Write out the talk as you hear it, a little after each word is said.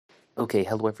Okay,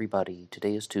 hello everybody.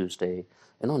 Today is Tuesday,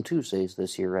 and on Tuesdays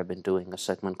this year I've been doing a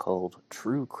segment called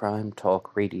True Crime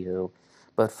Talk Radio.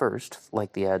 But first,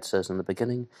 like the ad says in the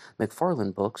beginning,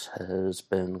 McFarlane Books has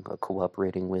been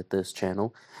cooperating with this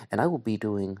channel, and I will be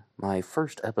doing my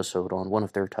first episode on one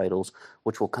of their titles,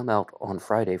 which will come out on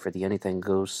Friday for the Anything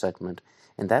Goes segment,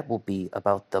 and that will be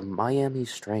about the Miami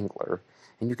Strangler.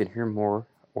 And you can hear more,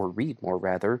 or read more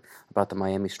rather, about the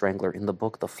Miami Strangler in the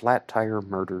book The Flat Tire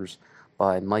Murders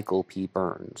by Michael P.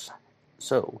 Burns.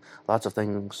 So, lots of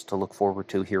things to look forward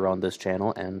to here on this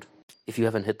channel, and if you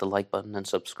haven't hit the like button and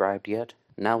subscribed yet,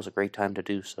 now is a great time to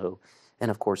do so. And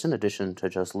of course, in addition to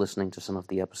just listening to some of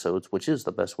the episodes, which is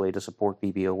the best way to support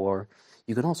BBOR,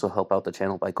 you can also help out the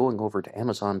channel by going over to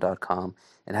Amazon.com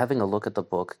and having a look at the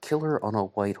book Killer on a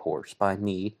White Horse by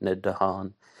me, Ned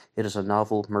DeHaan. It is a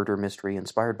novel murder mystery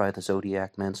inspired by the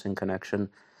Zodiac Manson connection,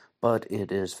 but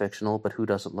it is fictional, but who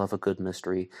doesn't love a good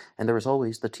mystery? And there is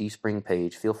always the Teespring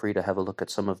page. Feel free to have a look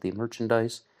at some of the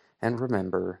merchandise. And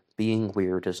remember, being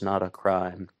weird is not a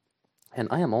crime. And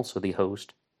I am also the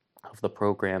host of the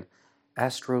program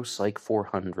Astro Psych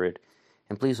 400.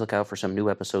 And please look out for some new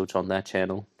episodes on that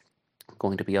channel. I'm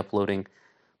going to be uploading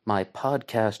my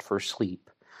podcast for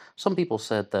sleep. Some people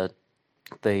said that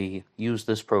they use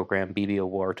this program,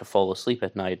 BBOR, to fall asleep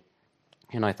at night.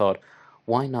 And I thought,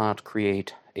 why not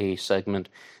create a segment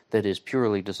that is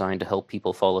purely designed to help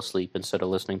people fall asleep instead of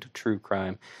listening to true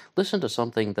crime? Listen to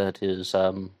something that is,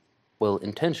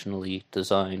 intentionally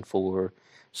designed for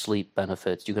sleep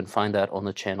benefits. You can find that on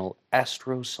the channel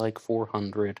Astro Psych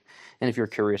 400. And if you're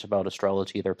curious about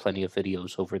astrology, there are plenty of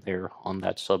videos over there on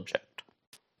that subject.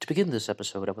 To begin this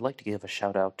episode, I would like to give a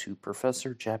shout out to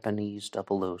Professor Japanese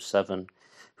 007,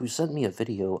 who sent me a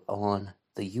video on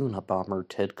the Unabomber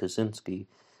Ted Kaczynski.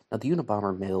 Now, the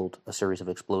Unabomber mailed a series of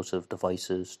explosive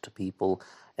devices to people,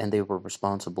 and they were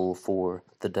responsible for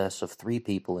the deaths of 3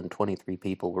 people, and 23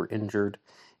 people were injured.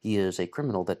 He is a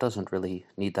criminal that doesn't really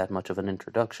need that much of an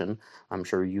introduction. I'm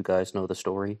sure you guys know the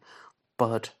story.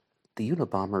 But the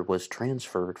Unabomber was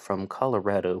transferred from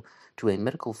Colorado to a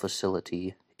medical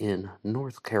facility in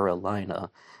North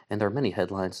Carolina, and there are many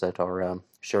headlines that are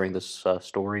sharing this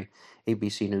story.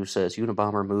 ABC News says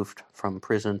Unabomber moved from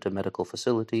prison to medical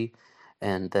facility,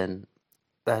 and then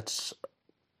that's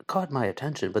caught my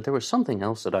attention. But there was something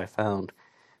else that I found,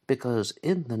 because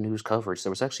in the news coverage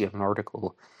there was actually an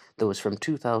article that was from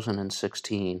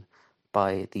 2016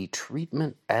 by the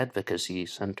Treatment Advocacy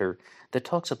Center that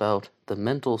talks about the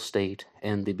mental state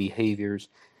and the behaviors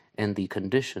and the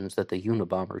conditions that the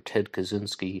Unabomber Ted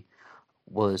Kaczynski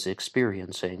was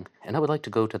experiencing. And I would like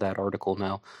to go to that article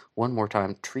now one more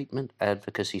time. Treatment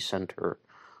Advocacy Center.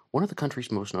 One of the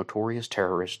country's most notorious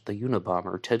terrorists, the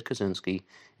Unabomber Ted Kaczynski,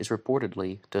 is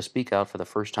reportedly to speak out for the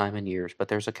first time in years, but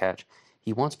there's a catch.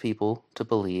 He wants people to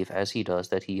believe, as he does,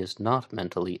 that he is not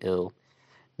mentally ill.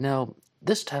 Now,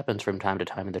 this happens from time to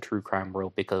time in the true crime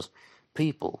world because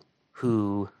people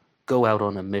who go out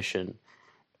on a mission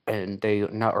and they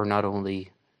are not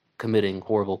only committing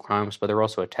horrible crimes, but they're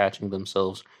also attaching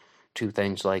themselves to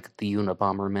things like the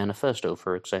Unabomber Manifesto,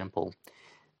 for example.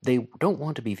 They don't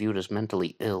want to be viewed as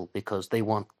mentally ill because they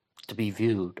want to be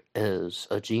viewed as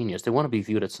a genius. They want to be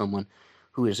viewed as someone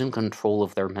who is in control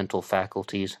of their mental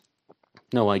faculties.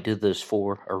 No, I did this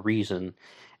for a reason.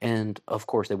 And of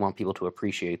course, they want people to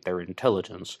appreciate their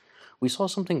intelligence. We saw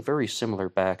something very similar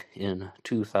back in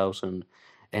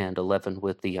 2011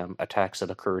 with the attacks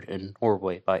that occurred in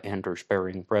Norway by Anders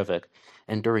Behring Breivik,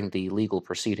 and during the legal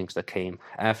proceedings that came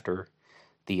after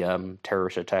the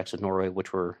terrorist attacks in Norway,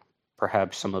 which were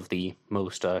perhaps some of the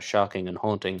most shocking and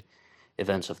haunting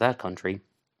events of that country,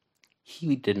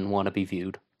 he didn't want to be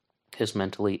viewed as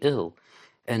mentally ill.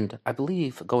 And I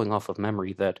believe, going off of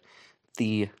memory, that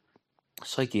the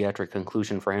psychiatric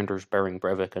conclusion for Anders Behring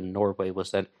Breivik in Norway was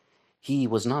that he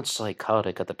was not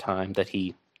psychotic at the time that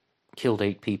he killed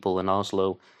 8 people in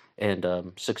Oslo and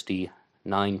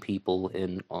 69 people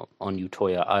on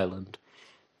Utoya Island.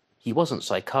 He wasn't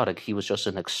psychotic, he was just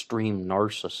an extreme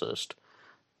narcissist.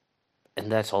 And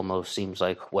that almost seems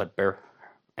like what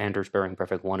Anders Behring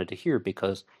Breivik wanted to hear,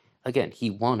 because, again, he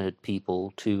wanted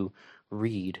people to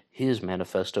read his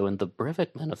manifesto, and the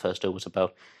Breivik manifesto was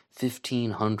about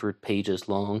 1,500 pages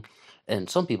long, and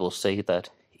some people say that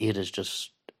it is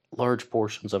just, large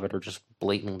portions of it are just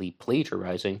blatantly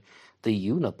plagiarizing the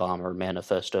Unabomber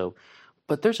manifesto.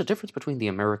 But there's a difference between the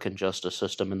American justice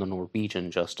system and the Norwegian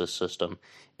justice system.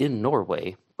 In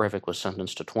Norway, Breivik was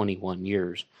sentenced to 21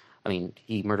 years. I mean,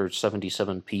 he murdered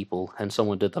 77 people, and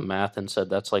someone did the math and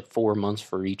said that's like 4 months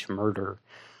for each murder.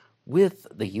 With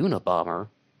the Unabomber,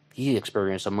 he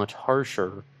experienced a much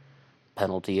harsher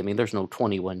penalty. I mean, there's no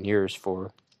 21 years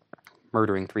for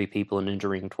murdering 3 people and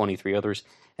injuring 23 others.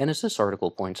 And as this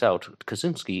article points out,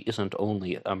 Kaczynski isn't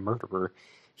only a murderer,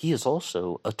 he is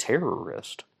also a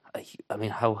terrorist. I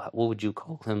mean, what would you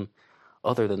call him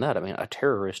other than that? I mean, a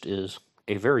terrorist is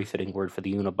a very fitting word for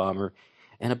the Unabomber,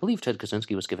 and I believe Ted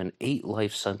Kaczynski was given 8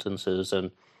 life sentences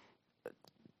and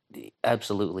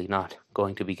absolutely not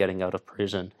going to be getting out of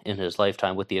prison in his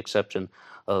lifetime, with the exception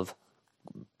of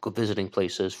visiting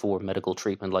places for medical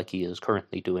treatment like he is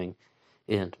currently doing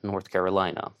in North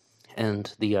Carolina.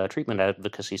 And the Treatment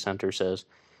Advocacy Center says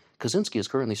Kaczynski is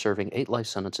currently serving 8 life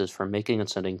sentences for making and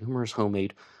sending numerous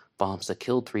homemade bombs that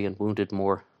killed 3 and wounded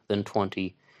more than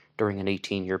 20 during an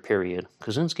 18-year period.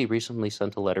 Kaczynski recently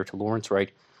sent a letter to Lawrence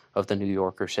Wright of The New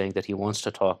Yorker saying that he wants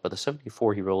to talk, but the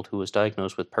 74-year-old who was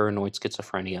diagnosed with paranoid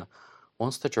schizophrenia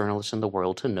wants the journalists in the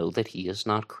world to know that he is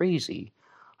not crazy.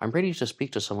 I'm ready to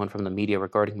speak to someone from the media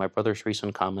regarding my brother's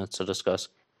recent comments to discuss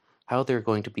how they're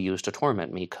going to be used to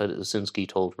torment me, Kaczynski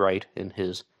told Wright in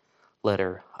his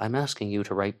letter. I'm asking you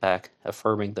to write back,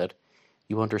 affirming that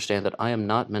you understand that I am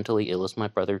not mentally ill as my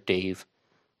brother Dave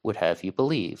would have you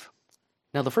believe.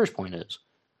 Now, the first point is,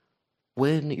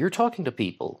 when you're talking to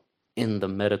people in the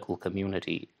medical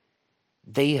community,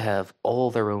 they have all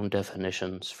their own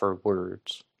definitions for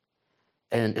words,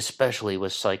 and especially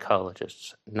with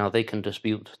psychologists. Now, they can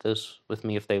dispute this with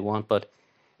me if they want, but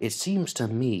it seems to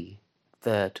me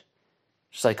that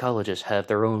psychologists have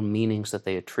their own meanings that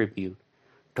they attribute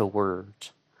to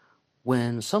words.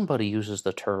 When somebody uses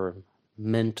the term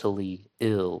mentally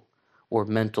ill or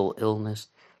mental illness,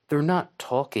 they're not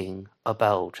talking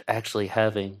about actually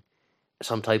having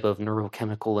some type of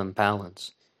neurochemical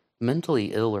imbalance.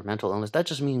 Mentally ill or mental illness, that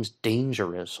just means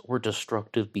dangerous or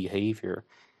destructive behavior.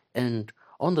 And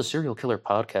on the Serial Killer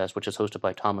podcast, which is hosted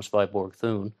by Thomas Viborg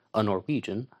Thune, a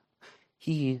Norwegian,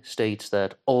 he states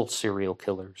that all serial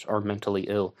killers are mentally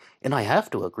ill. And I have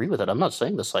to agree with it. I'm not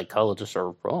saying the psychologists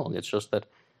are wrong. It's just that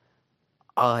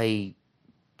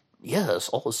yes,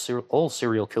 all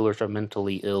serial killers are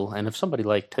mentally ill. And if somebody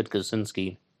like Ted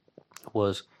Kaczynski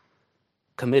was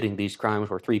committing these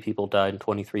crimes where 3 people died and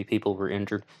 23 people were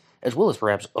injured, as well as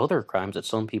perhaps other crimes that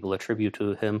some people attribute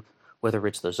to him, whether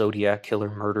it's the Zodiac Killer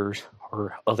murders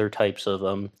or other types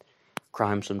of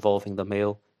crimes involving the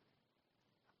male.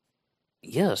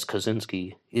 Yes,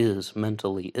 Kaczynski is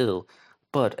mentally ill,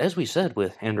 but as we said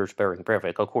with Anders Behring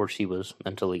Breivik, of course he was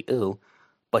mentally ill,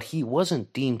 but he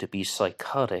wasn't deemed to be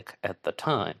psychotic at the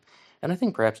time. And I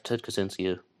think perhaps Ted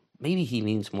Kaczynski, maybe he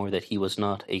means more that he was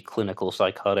not a clinical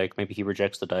psychotic. Maybe he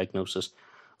rejects the diagnosis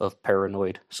of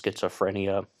paranoid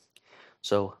schizophrenia.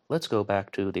 So let's go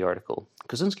back to the article.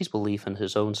 Kaczynski's belief in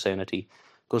his own sanity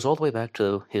goes all the way back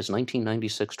to his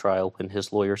 1996 trial when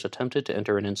his lawyers attempted to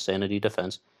enter an insanity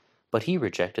defense, but he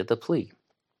rejected the plea.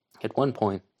 At one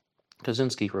point,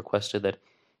 Kaczynski requested that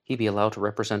he be allowed to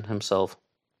represent himself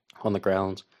on the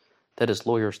grounds that his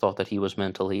lawyers thought that he was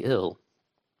mentally ill.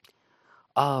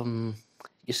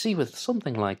 You see, with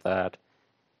something like that,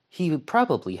 he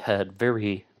probably had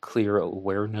very clear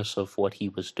awareness of what he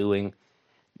was doing.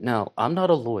 Now, I'm not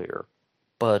a lawyer,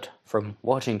 but from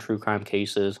watching true crime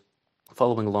cases,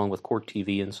 following along with court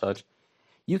TV and such,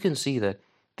 you can see that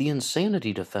the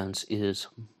insanity defense is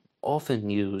often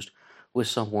used with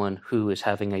someone who is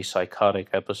having a psychotic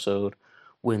episode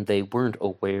when they weren't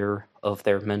aware of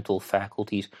their mental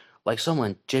faculties, like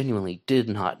someone genuinely did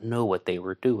not know what they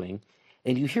were doing.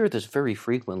 And you hear this very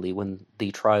frequently when the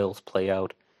trials play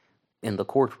out in the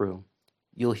courtroom.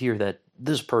 You'll hear that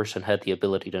this person had the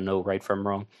ability to know right from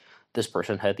wrong. This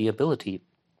person had the ability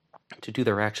to do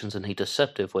their actions in a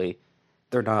deceptive way.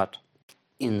 They're not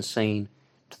insane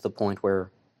to the point where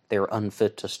they're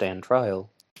unfit to stand trial.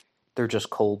 They're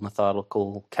just cold,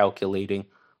 methodical, calculating,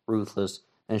 ruthless,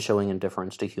 and showing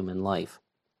indifference to human life.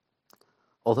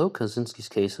 Although Kaczynski's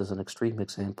case is an extreme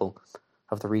example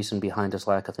of the reason behind his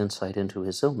lack of insight into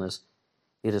his illness,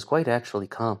 it is quite actually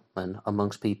common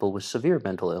amongst people with severe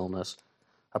mental illness.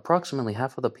 Approximately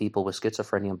half of the people with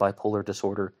schizophrenia and bipolar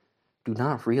disorder do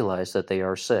not realize that they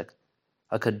are sick.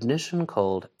 A condition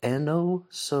called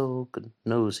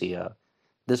anosognosia.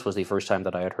 This was the first time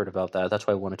that I had heard about that. That's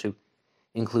why I wanted to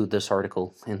include this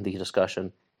article in the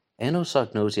discussion.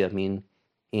 Anosognosia, meaning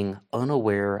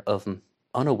unawareness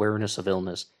of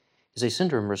illness, is a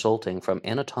syndrome resulting from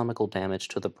anatomical damage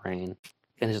to the brain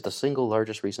and is the single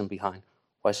largest reason behind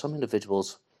why some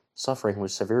individuals suffering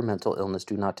with severe mental illness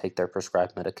do not take their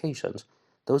prescribed medications.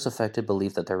 Those affected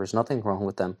believe that there is nothing wrong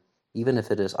with them, even if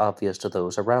it is obvious to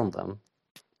those around them.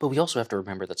 But we also have to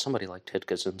remember that somebody like Ted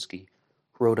Kaczynski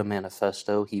wrote a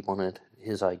manifesto. He wanted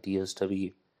his ideas to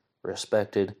be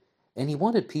respected, and he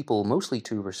wanted people mostly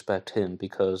to respect him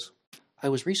because I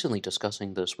was recently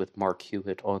discussing this with Mark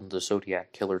Hewitt on the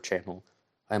Zodiac Killer channel.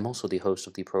 I am also the host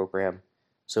of the program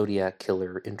Zodiac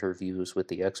Killer Interviews with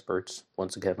the Experts,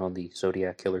 once again on the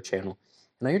Zodiac Killer channel,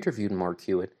 and I interviewed Mark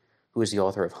Hewitt, who is the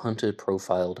author of Hunted,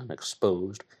 Profiled, and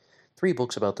Exposed, 3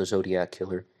 books about the Zodiac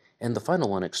Killer, and the final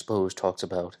one, Exposed, talks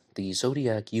about the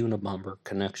Zodiac Unabomber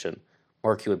connection.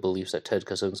 Mark Hewitt believes that Ted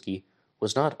Kaczynski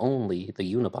was not only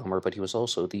the Unabomber, but he was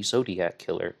also the Zodiac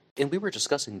Killer. And we were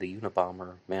discussing the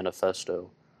Unabomber manifesto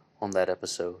on that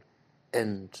episode,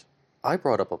 and I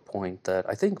brought up a point that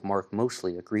I think Mark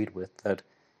mostly agreed with, that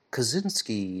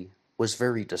Kaczynski was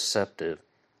very deceptive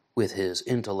with his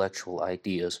intellectual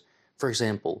ideas. For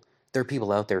example, there are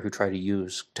people out there who try to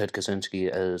use Ted Kaczynski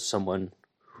as someone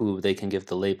who they can give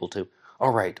the label to.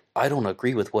 All right, I don't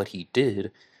agree with what he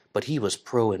did, but he was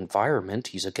pro-environment,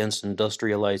 he's against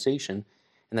industrialization,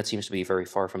 and that seems to be very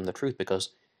far from the truth, because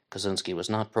Kaczynski was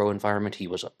not pro-environment, he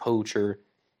was a poacher,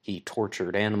 he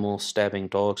tortured animals, stabbing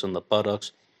dogs in the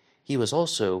buttocks. He was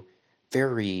also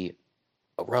very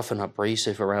rough and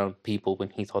abrasive around people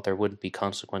when he thought there wouldn't be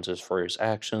consequences for his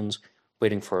actions,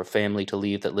 waiting for a family to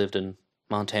leave that lived in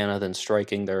Montana, then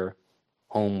striking their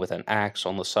home with an axe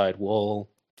on the side wall.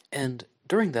 And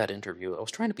during that interview, I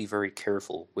was trying to be very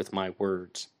careful with my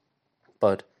words,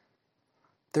 but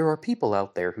there are people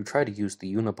out there who try to use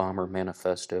the Unabomber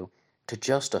manifesto to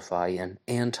justify an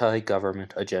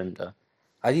anti-government agenda.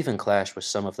 I've even clashed with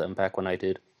some of them back when I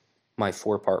did my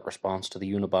 4-part response to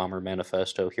the Unabomber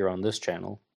manifesto here on this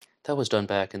channel. That was done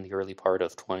back in the early part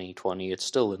of 2020. It's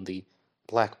still in the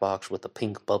black box with the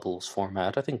pink bubbles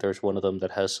format. I think there's one of them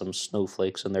that has some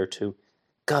snowflakes in there too.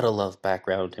 Gotta love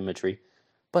background imagery.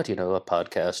 But, a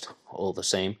podcast, all the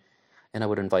same. And I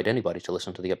would invite anybody to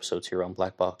listen to the episodes here on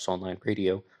Black Box Online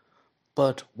Radio.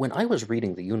 But when I was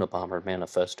reading the Unabomber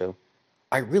manifesto,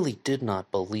 I really did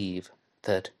not believe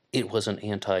that it was an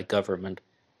anti-government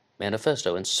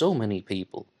manifesto, and so many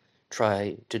people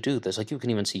try to do this. Like, you can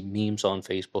even see memes on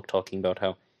Facebook talking about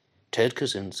how Ted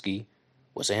Kaczynski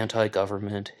was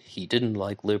anti-government, he didn't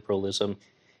like liberalism,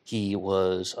 he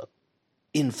was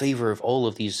in favor of all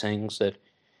of these things that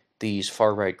these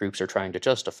far-right groups are trying to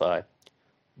justify.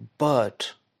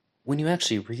 But when you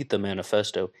actually read the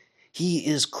manifesto, he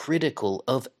is critical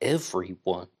of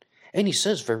everyone. And he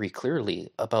says very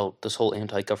clearly about this whole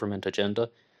anti-government agenda,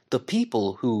 the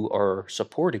people who are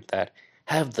supporting that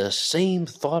have the same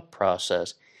thought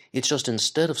process. It's just,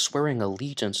 instead of swearing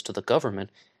allegiance to the government,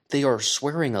 they are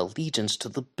swearing allegiance to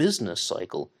the business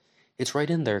cycle. It's right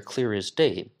in there, clear as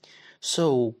day.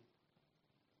 So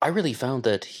I really found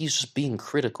that he's just being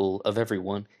critical of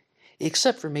everyone,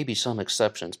 except for maybe some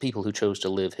exceptions, people who chose to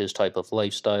live his type of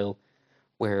lifestyle,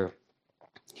 where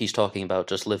he's talking about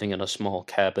just living in a small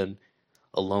cabin,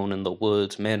 alone in the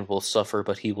woods. Man will suffer,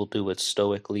 but he will do it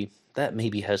stoically. That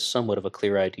maybe has somewhat of a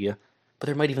clear idea, but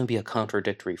there might even be a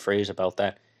contradictory phrase about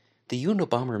that. The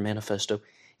Unabomber manifesto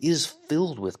is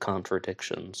filled with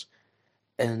contradictions,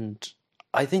 and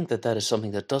I think that that is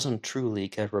something that doesn't truly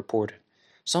get reported.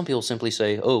 Some people simply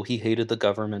say, oh, he hated the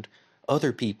government.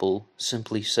 Other people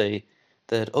simply say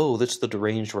that, oh, that's the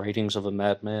deranged writings of a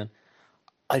madman.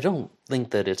 I don't think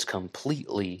that it's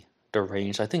completely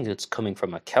deranged. I think it's coming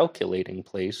from a calculating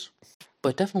place,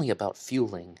 but definitely about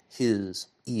fueling his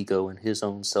ego and his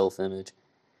own self-image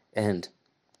and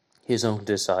his own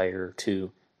desire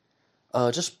to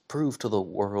just prove to the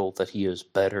world that he is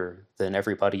better than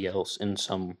everybody else in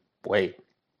some way.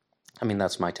 I mean,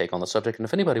 that's my take on the subject, and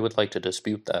if anybody would like to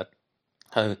dispute that,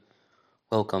 I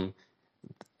welcome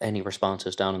any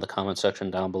responses down in the comment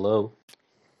section down below.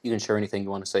 You can share anything you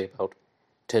want to say about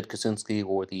Ted Kaczynski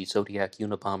or the Zodiac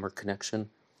Unabomber connection.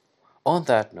 On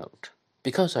that note,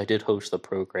 because I did host the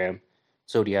program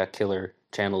Zodiac Killer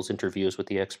Channel's Interviews with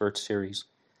the Experts series,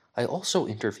 I also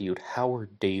interviewed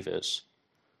Howard Davis,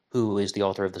 who is the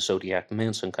author of the Zodiac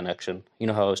Manson connection. You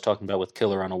know how I was talking about with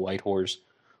Killer on a White Horse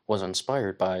was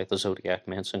inspired by the Zodiac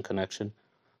Manson connection,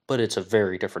 but it's a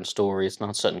very different story. It's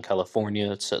not set in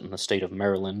California, it's set in the state of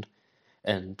Maryland,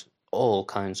 and all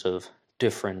kinds of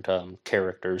different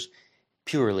characters,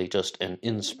 purely just an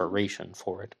inspiration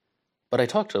for it. But I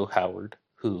talked to Howard,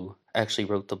 who actually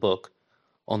wrote the book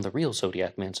on the real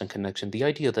Zodiac Manson connection, the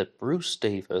idea that Bruce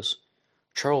Davis,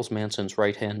 Charles Manson's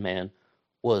right-hand man,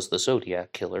 was the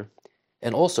Zodiac Killer,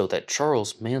 and also that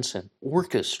Charles Manson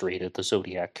orchestrated the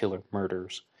Zodiac Killer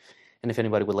murders. And if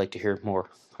anybody would like to hear more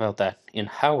about that in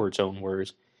Howard's own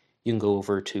words, you can go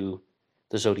over to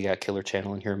the Zodiac Killer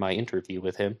channel and hear my interview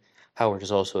with him. Howard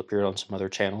has also appeared on some other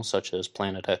channels, such as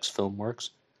Planet X Filmworks.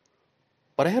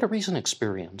 But I had a recent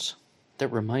experience that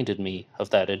reminded me of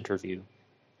that interview.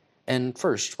 And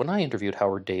first, when I interviewed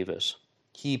Howard Davis,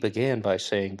 he began by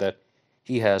saying that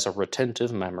he has a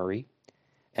retentive memory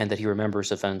and that he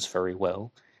remembers events very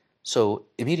well. So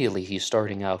immediately he's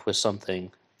starting out with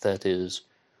something that is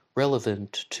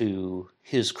relevant to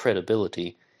his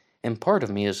credibility. And part of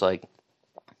me is like,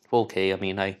 okay, I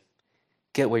mean, I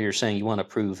get what you're saying. You want to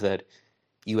prove that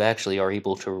you actually are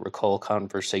able to recall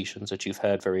conversations that you've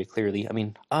had very clearly. I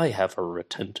mean, I have a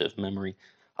retentive memory.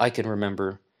 I can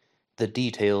remember the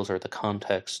details or the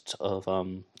context of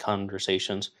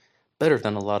conversations better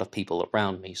than a lot of people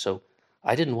around me, so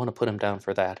I didn't want to put him down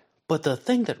for that. But the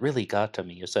thing that really got to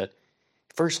me is that,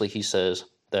 firstly, he says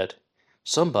that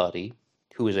somebody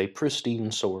who is a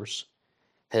pristine source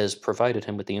has provided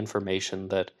him with the information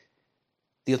that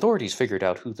the authorities figured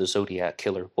out who the Zodiac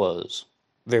killer was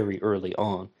very early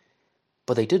on,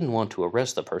 but they didn't want to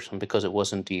arrest the person because it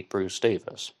was indeed Bruce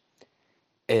Davis.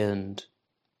 And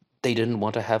they didn't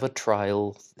want to have a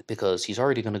trial because he's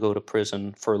already going to go to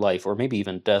prison for life, or maybe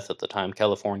even death at the time.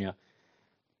 California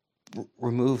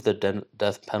removed the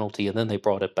death penalty, and then they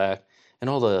brought it back, and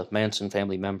all the Manson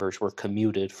family members were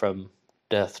commuted from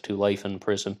death to life in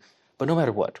prison. But no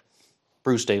matter what,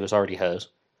 Bruce Davis already has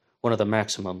one of the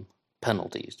maximum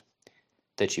penalties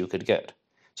that you could get.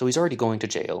 So he's already going to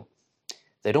jail.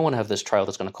 They don't want to have this trial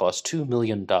that's going to cost $2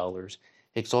 million,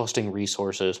 exhausting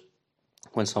resources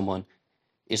when someone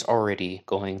is already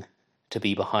going to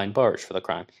be behind bars for the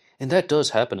crime. And that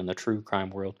does happen in the true crime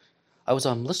world. I was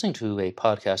listening to a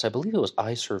podcast, I believe it was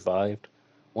I Survived,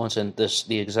 once, and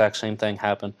the exact same thing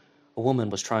happened. A woman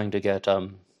was trying to get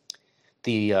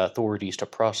the authorities to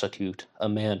prosecute a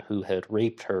man who had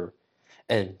raped her,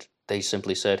 and they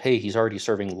simply said, hey, he's already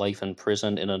serving life in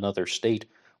prison in another state.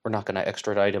 We're not going to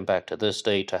extradite him back to this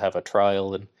state to have a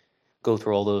trial and go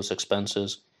through all those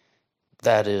expenses.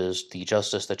 That is the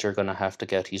justice that you're going to have to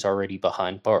get. He's already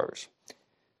behind bars.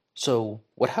 So,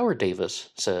 what Howard Davis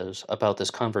says about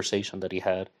this conversation that he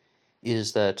had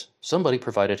is that somebody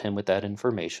provided him with that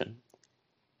information,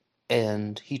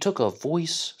 and he took a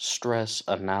voice stress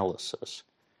analysis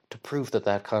to prove that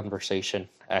that conversation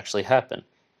actually happened.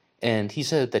 And he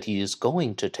said that he is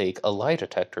going to take a lie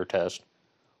detector test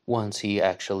once he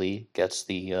actually gets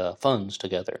the funds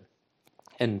together.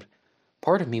 And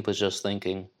part of me was just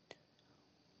thinking,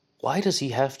 why does he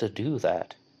have to do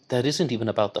that? That isn't even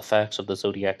about the facts of the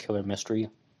Zodiac Killer mystery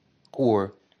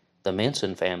or the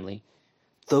Manson family.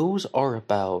 Those are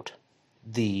about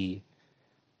the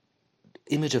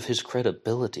image of his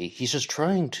credibility. He's just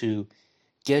trying to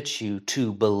get you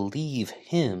to believe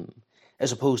him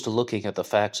as opposed to looking at the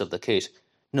facts of the case.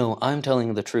 No, I'm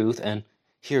telling the truth, and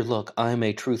here, look, I'm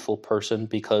a truthful person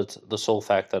because the sole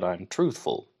fact that I'm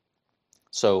truthful.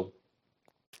 So,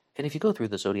 and if you go through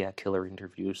the Zodiac Killer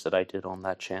interviews that I did on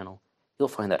that channel, you'll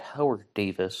find that Howard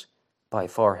Davis by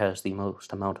far has the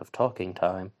most amount of talking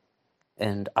time,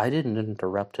 and I didn't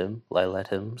interrupt him. I let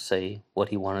him say what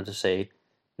he wanted to say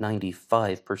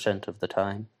 95% of the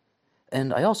time.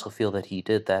 And I also feel that he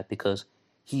did that because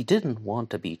he didn't want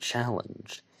to be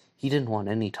challenged. He didn't want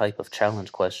any type of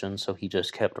challenge questions, so he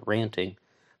just kept ranting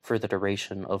for the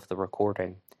duration of the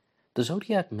recording. The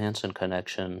Zodiac Manson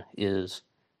connection is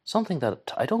something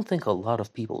that I don't think a lot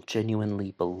of people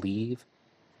genuinely believe.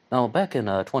 Now, back in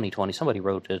 2020, somebody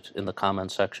wrote it in the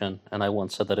comments section, and I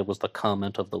once said that it was the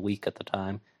comment of the week at the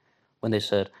time, when they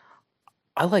said,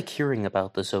 I like hearing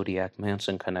about the Zodiac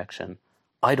Manson connection.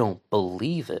 I don't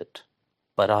believe it,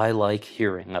 but I like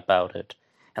hearing about it.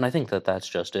 And I think that that's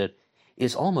just it.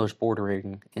 It's almost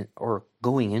bordering or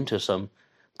going into some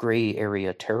gray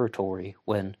area territory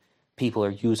when people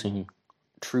are using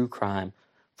true crime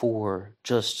for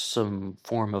just some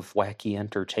form of wacky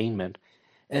entertainment.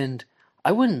 And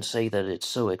I wouldn't say that it's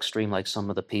so extreme like some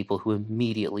of the people who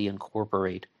immediately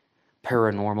incorporate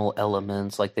paranormal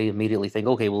elements, like they immediately think,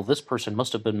 okay, well, this person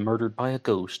must have been murdered by a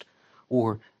ghost,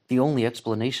 or the only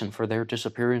explanation for their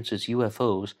disappearance is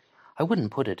UFOs. I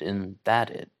wouldn't put it in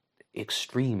that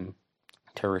extreme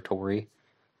territory.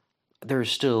 There are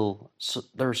still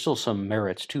some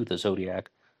merits to the Zodiac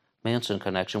Manson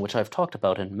connection, which I've talked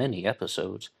about in many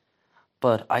episodes,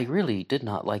 but I really did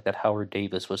not like that Howard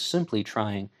Davis was simply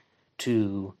trying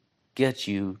to get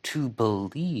you to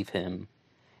believe him.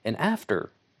 And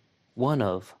after one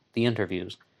of the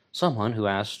interviews, someone who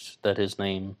asked that his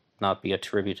name not be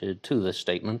attributed to this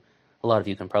statement, a lot of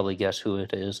you can probably guess who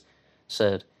it is,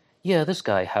 said, yeah, this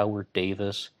guy Howard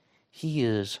Davis, he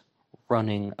is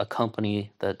running a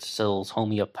company that sells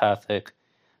homeopathic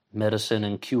medicine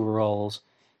and cure-alls.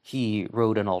 He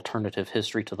wrote an alternative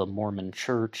history to the Mormon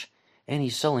Church, and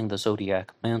he's selling the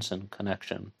Zodiac Manson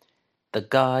connection. The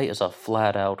guy is a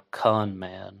flat-out con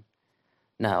man.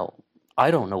 Now, I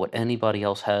don't know what anybody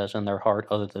else has in their heart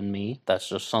other than me. That's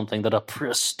just something that a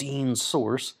pristine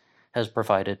source has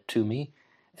provided to me.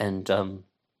 And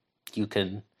you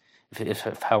can,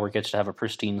 if Howard gets to have a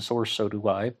pristine source, so do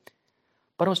I.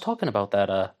 But I was talking about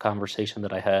that conversation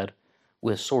that I had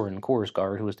with Soren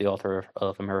Korsgaard, who is the author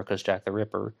of America's Jack the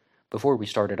Ripper, before we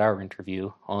started our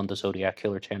interview on the Zodiac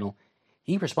Killer channel.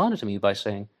 He responded to me by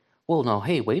saying, well, now,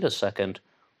 hey, wait a second.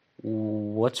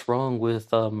 What's wrong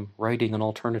with writing an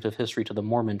alternative history to the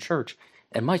Mormon Church?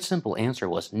 And my simple answer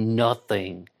was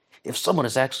nothing. If someone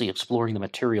is actually exploring the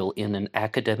material in an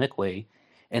academic way,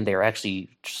 and they're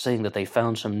actually saying that they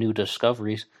found some new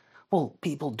discoveries, well,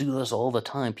 people do this all the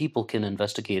time. People can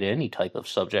investigate any type of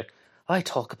subject. I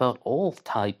talk about all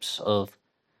types of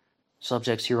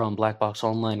subjects here on Black Box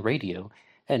Online Radio.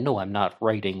 And no, I'm not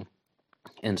writing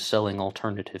and selling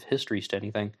alternative histories to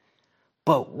anything.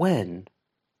 But when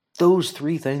those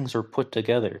three things are put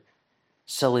together,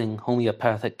 selling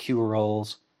homeopathic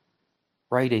cure-alls,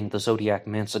 writing the Zodiac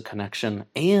Manson connection,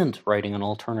 and writing an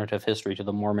alternative history to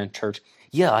the Mormon Church,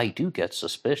 yeah, I do get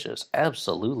suspicious.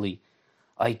 Absolutely.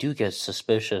 I do get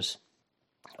suspicious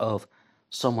of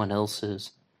someone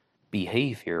else's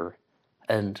behavior,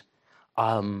 and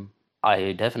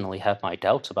I definitely have my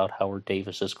doubts about Howard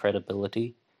Davis's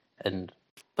credibility,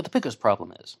 but the biggest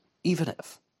problem is, even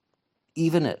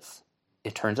if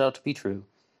it turns out to be true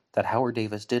that Howard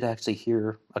Davis did actually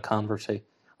hear a conversation,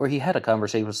 or he had a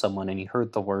conversation with someone and he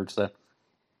heard the words that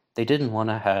they didn't want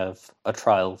to have a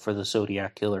trial for the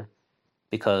Zodiac Killer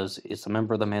because it's a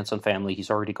member of the Manson family,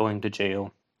 he's already going to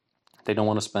jail, they don't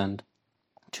want to spend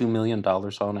 $2 million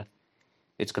on it,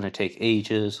 it's going to take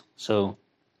ages, so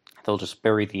they'll just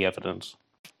bury the evidence.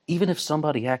 Even if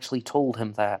somebody actually told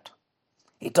him that,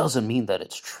 it doesn't mean that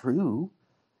it's true.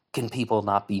 Can people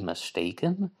not be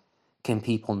mistaken? Can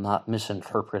people not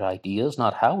misinterpret ideas?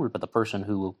 Not Howard, but the person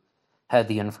who had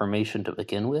the information to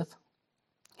begin with?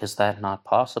 Is that not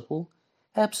possible?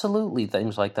 Absolutely,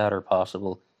 things like that are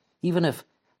possible. Even if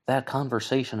that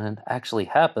conversation had actually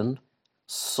happened,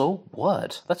 so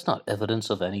what? That's not evidence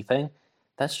of anything.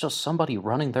 That's just somebody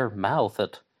running their mouth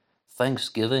at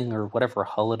Thanksgiving or whatever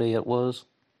holiday it was.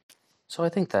 So I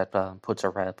think that puts a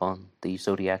wrap on the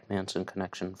Zodiac Manson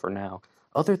connection for now,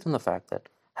 other than the fact that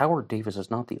Howard Davis is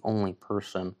not the only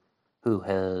person who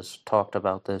has talked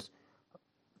about this.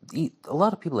 A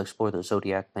lot of people explore the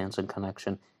Zodiac Manson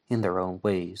connection in their own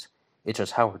ways. It's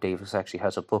just Howard Davis actually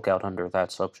has a book out under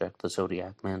that subject, the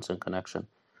Zodiac Manson connection.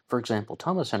 For example,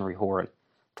 Thomas Henry Horan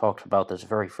talked about this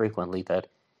very frequently, that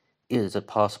is it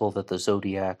possible that the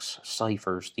Zodiac's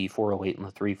ciphers, the 408 and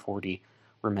the 340,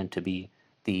 were meant to be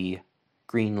the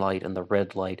green light and the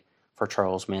red light for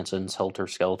Charles Manson's Helter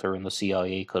Skelter, and the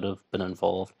CIA could have been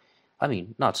involved. I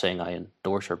mean, not saying I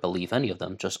endorse or believe any of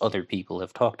them, just other people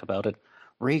have talked about it.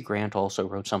 Ray Grant also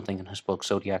wrote something in his book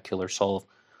Zodiac Killer Solved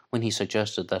when he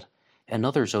suggested that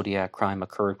another Zodiac crime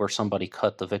occurred where somebody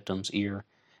cut the victim's ear,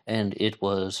 and it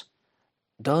was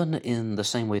done in the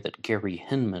same way that Gary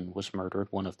Hinman was murdered,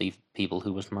 one of the people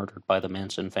who was murdered by the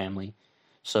Manson family.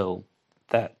 So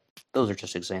those are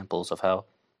just examples of how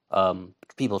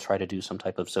people try to do some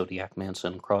type of Zodiac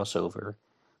Manson crossover.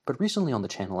 But recently on the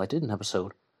channel, I did an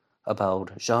episode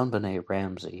about JonBenet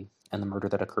Ramsey and the murder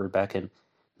that occurred back in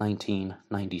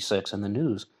 1996, and the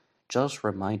news just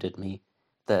reminded me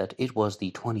that it was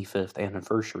the 25th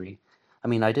anniversary. I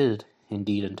mean, I did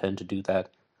indeed intend to do that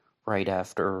right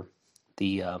after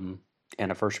the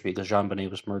anniversary, because JonBenet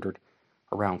was murdered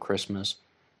around Christmas,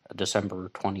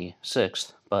 December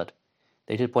 26th, but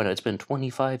they did point out it's been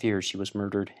 25 years. She was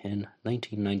murdered in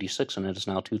 1996, and it is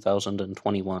now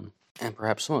 2021. And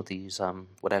perhaps some of these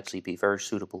would actually be very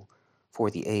suitable for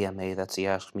the AMA, that's the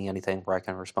Ask Me Anything, where I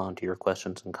can respond to your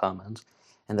questions and comments,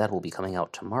 and that will be coming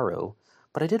out tomorrow.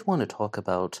 But I did want to talk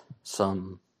about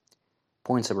some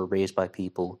points that were raised by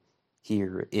people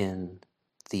here in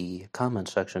the comment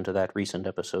section to that recent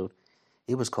episode.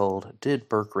 It was called, Did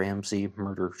Burke Ramsey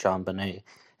Murder JonBenet?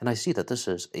 And I see that this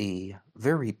is a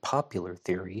very popular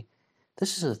theory.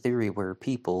 This is a theory where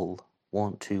people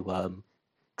want to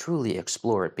truly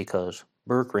explore it, because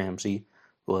Burke Ramsey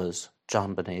was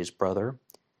JonBenet's brother,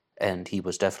 and he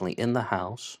was definitely in the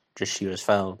house. Just she was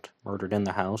found murdered in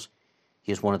the house.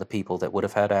 He is one of the people that would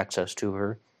have had access to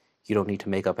her. You don't need to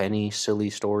make up any silly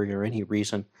story or any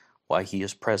reason why he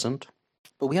is present.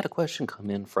 But we had a question come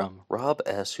in from Rob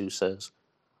S., who says,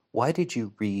 why did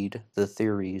you read the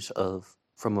theories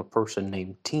from a person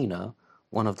named Tina,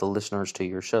 one of the listeners to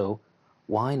your show?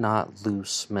 Why not Lou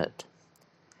Smith?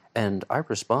 And I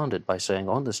responded by saying,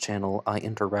 on this channel, I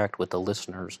interact with the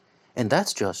listeners. And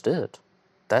that's just it.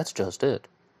 That's just it.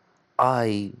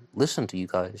 I listen to you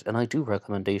guys, and I do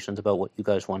recommendations about what you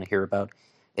guys want to hear about.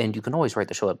 And you can always write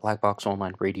the show at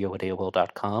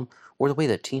blackboxonlineradio@aol.com, or the way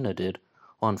that Tina did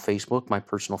on Facebook. My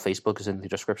personal Facebook is in the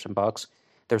description box.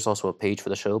 There's also a page for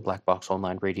the show, Black Box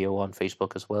Online Radio, on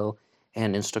Facebook as well,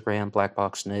 and Instagram,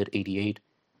 BlackBoxNed88.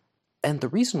 And the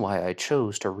reason why I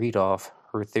chose to read off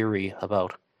her theory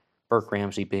about Burke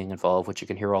Ramsey being involved, which you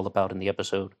can hear all about in the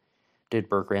episode, Did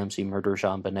Burke Ramsey Murder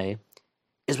JonBenet?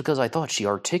 Is because I thought she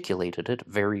articulated it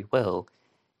very well.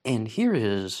 And here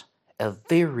is a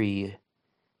very,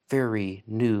 very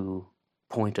new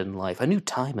point in life, a new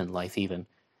time in life even.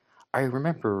 I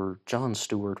remember Jon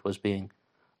Stewart was being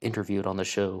interviewed on the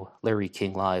show Larry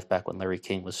King Live, back when Larry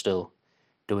King was still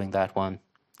doing that one.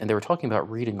 And they were talking about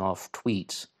reading off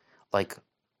tweets, like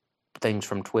things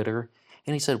from Twitter.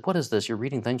 And he said, "What is this? You're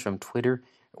reading things from Twitter?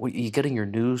 Are you getting your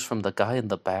news from the guy in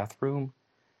the bathroom?"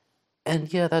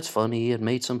 And yeah, that's funny. It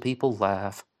made some people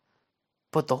laugh.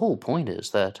 But the whole point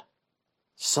is that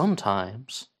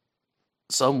sometimes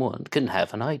someone can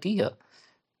have an idea.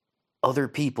 Other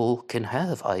people can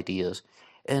have ideas.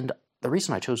 And the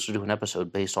reason I chose to do an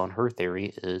episode based on her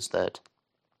theory is that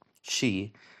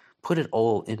she put it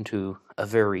all into a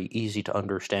very easy to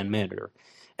understand manner.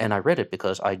 And I read it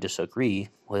because I disagree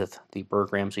with the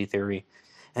Burke Ramsey theory.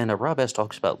 And Rob S.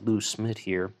 talks about Lou Smith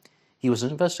here. He was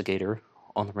an investigator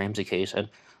on the Ramsey case, and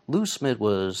Lou Smith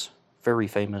was very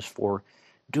famous for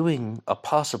doing a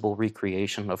possible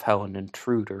recreation of how an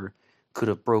intruder could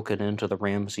have broken into the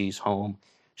Ramseys' home,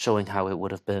 showing how it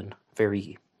would have been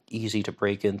very easy to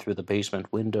break in through the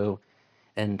basement window.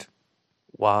 And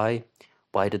why?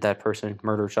 Why did that person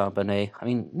murder JonBenet? I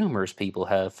mean, numerous people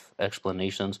have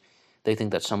explanations. They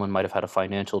think that someone might have had a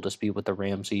financial dispute with the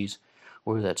Ramseys,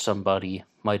 or that somebody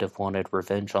might have wanted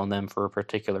revenge on them for a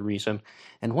particular reason.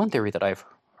 And one theory that I've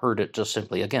heard it just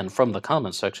simply, again, from the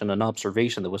comments section, an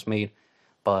observation that was made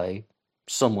by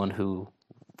someone who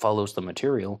follows the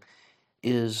material,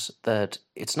 is that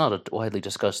it's not a widely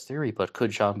discussed theory, but could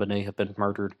JonBenet have been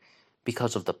murdered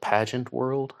because of the pageant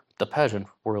world? The pageant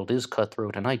world is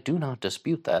cutthroat, and I do not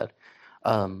dispute that.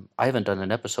 I haven't done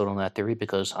an episode on that theory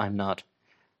because I'm not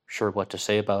sure what to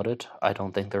say about it. I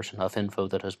don't think there's enough info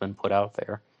that has been put out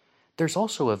there. There's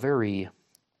also a very,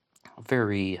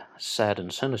 very sad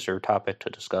and sinister topic to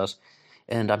discuss,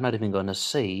 and I'm not even going to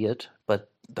say it,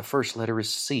 but the first letter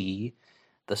is C,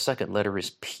 the second letter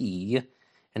is P,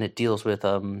 and it deals with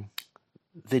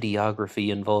videography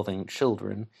involving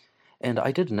children. And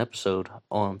I did an episode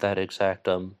on that exact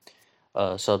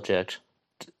subject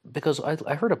because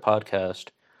I heard a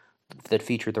podcast that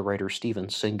featured the writer Steven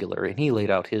Singular, and he laid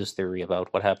out his theory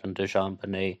about what happened to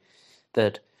JonBenet,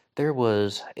 that there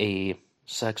was a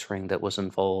sex ring that was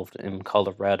involved in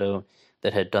Colorado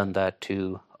that had done that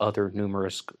to other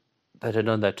girls,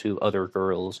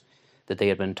 that they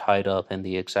had been tied up in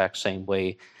the exact same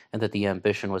way, and that the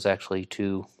ambition was actually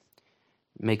to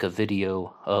make a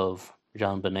video of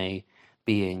JonBenet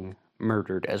being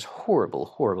murdered, as horrible,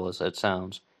 horrible as that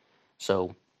sounds.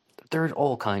 So, there's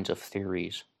all kinds of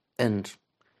theories. And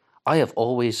I have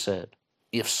always said,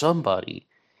 if somebody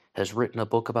has written a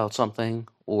book about something,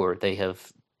 or they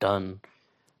have done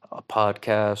a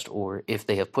podcast, or if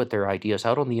they have put their ideas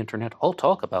out on the internet, I'll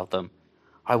talk about them.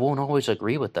 I won't always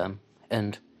agree with them.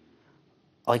 And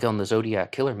like on the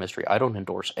Zodiac Killer mystery, I don't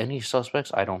endorse any suspects.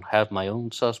 I don't have my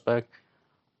own suspect.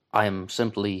 I am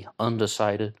simply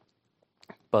undecided.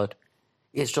 But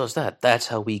it's just that. That's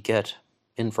how we get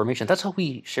information. That's how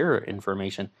we share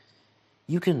information.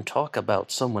 You can talk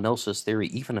about someone else's theory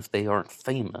even if they aren't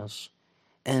famous.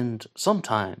 And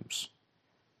sometimes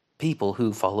people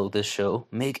who follow this show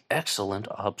make excellent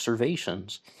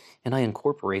observations, and I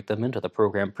incorporate them into the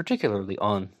program, particularly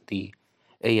on the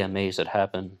AMAs that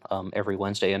happen every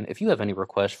Wednesday. And if you have any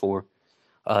requests for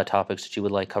topics that you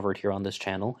would like covered here on this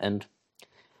channel, and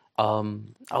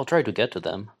I'll try to get to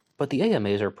them. But the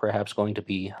AMAs are perhaps going to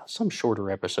be some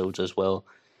shorter episodes as well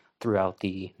throughout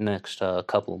the next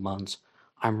couple of months.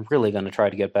 I'm really going to try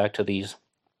to get back to these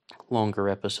longer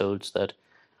episodes that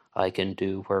I can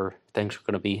do where things are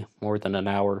going to be more than an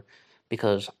hour,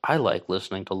 because I like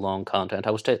listening to long content.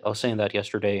 I was saying that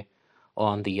yesterday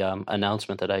on the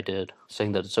announcement that I did,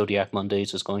 saying that Zodiac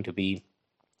Mondays is going to be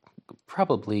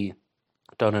probably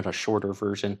done in a shorter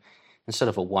version instead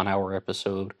of a 1 hour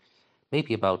episode,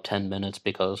 maybe about 10 minutes,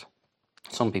 because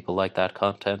some people like that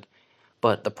content.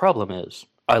 But the problem is,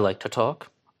 I like to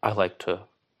talk, I like to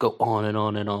go on and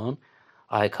on and on,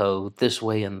 I go this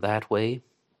way and that way,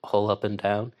 all up and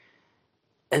down,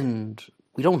 and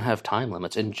we don't have time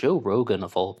limits. And Joe Rogan,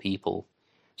 of all people,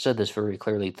 said this very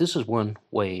clearly. This is one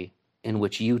way in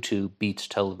which YouTube beats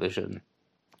television.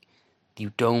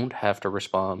 You don't have to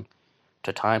respond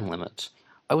to time limits.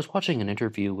 I was watching an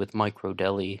interview with Mike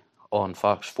Rodelli on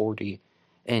Fox 40,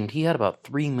 and he had about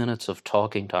 3 minutes of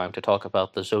talking time to talk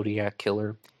about the Zodiac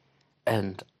Killer.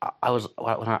 And I was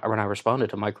when I responded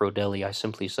to Mike Rodelli, I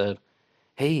simply said,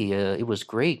 "Hey, it was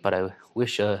great, but I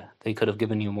wish they could have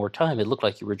given you more time. It looked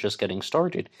like you were just getting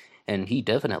started." And he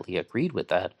definitely agreed with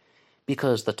that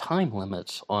because the time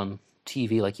limits on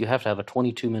TV, like you have to have a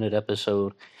 22-minute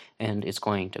episode, and it's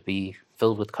going to be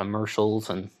filled with commercials,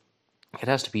 and it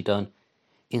has to be done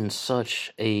in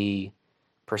such a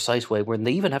precise way where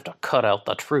they even have to cut out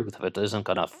the truth if it isn't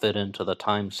going to fit into the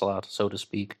time slot, so to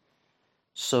speak.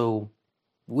 So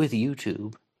with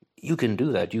YouTube, you can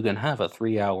do that. You can have a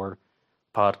 3 hour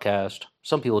podcast.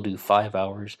 Some people do 5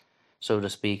 hours, so to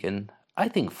speak. And I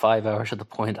think 5 hours at the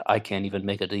point I can't even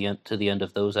make it to the end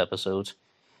of those episodes.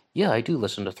 Yeah, I do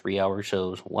listen to 3 hour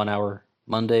shows. 1 hour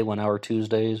Monday, 1 hour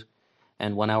Tuesdays,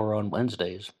 and 1 hour on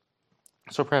Wednesdays.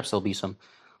 So perhaps there'll be some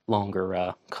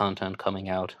longer content coming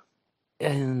out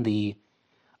in the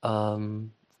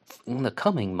um, in the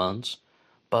coming months.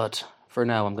 But for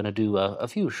now, I'm going to do a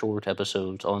few short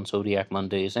episodes on Zodiac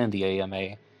Mondays and the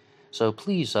AMA. So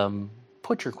please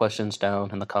put your questions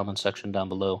down in the comments section down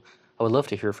below. I would love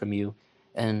to hear from you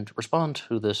and respond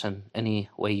to this in any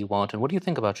way you want. And what do you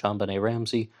think about JonBenet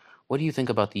Ramsey? What do you think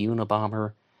about the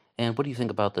Unabomber? And what do you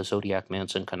think about the Zodiac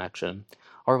Manson connection?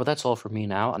 All right, well, that's all for me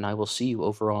now, and I will see you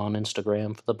over on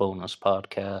Instagram for the bonus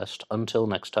podcast. Until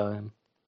next time.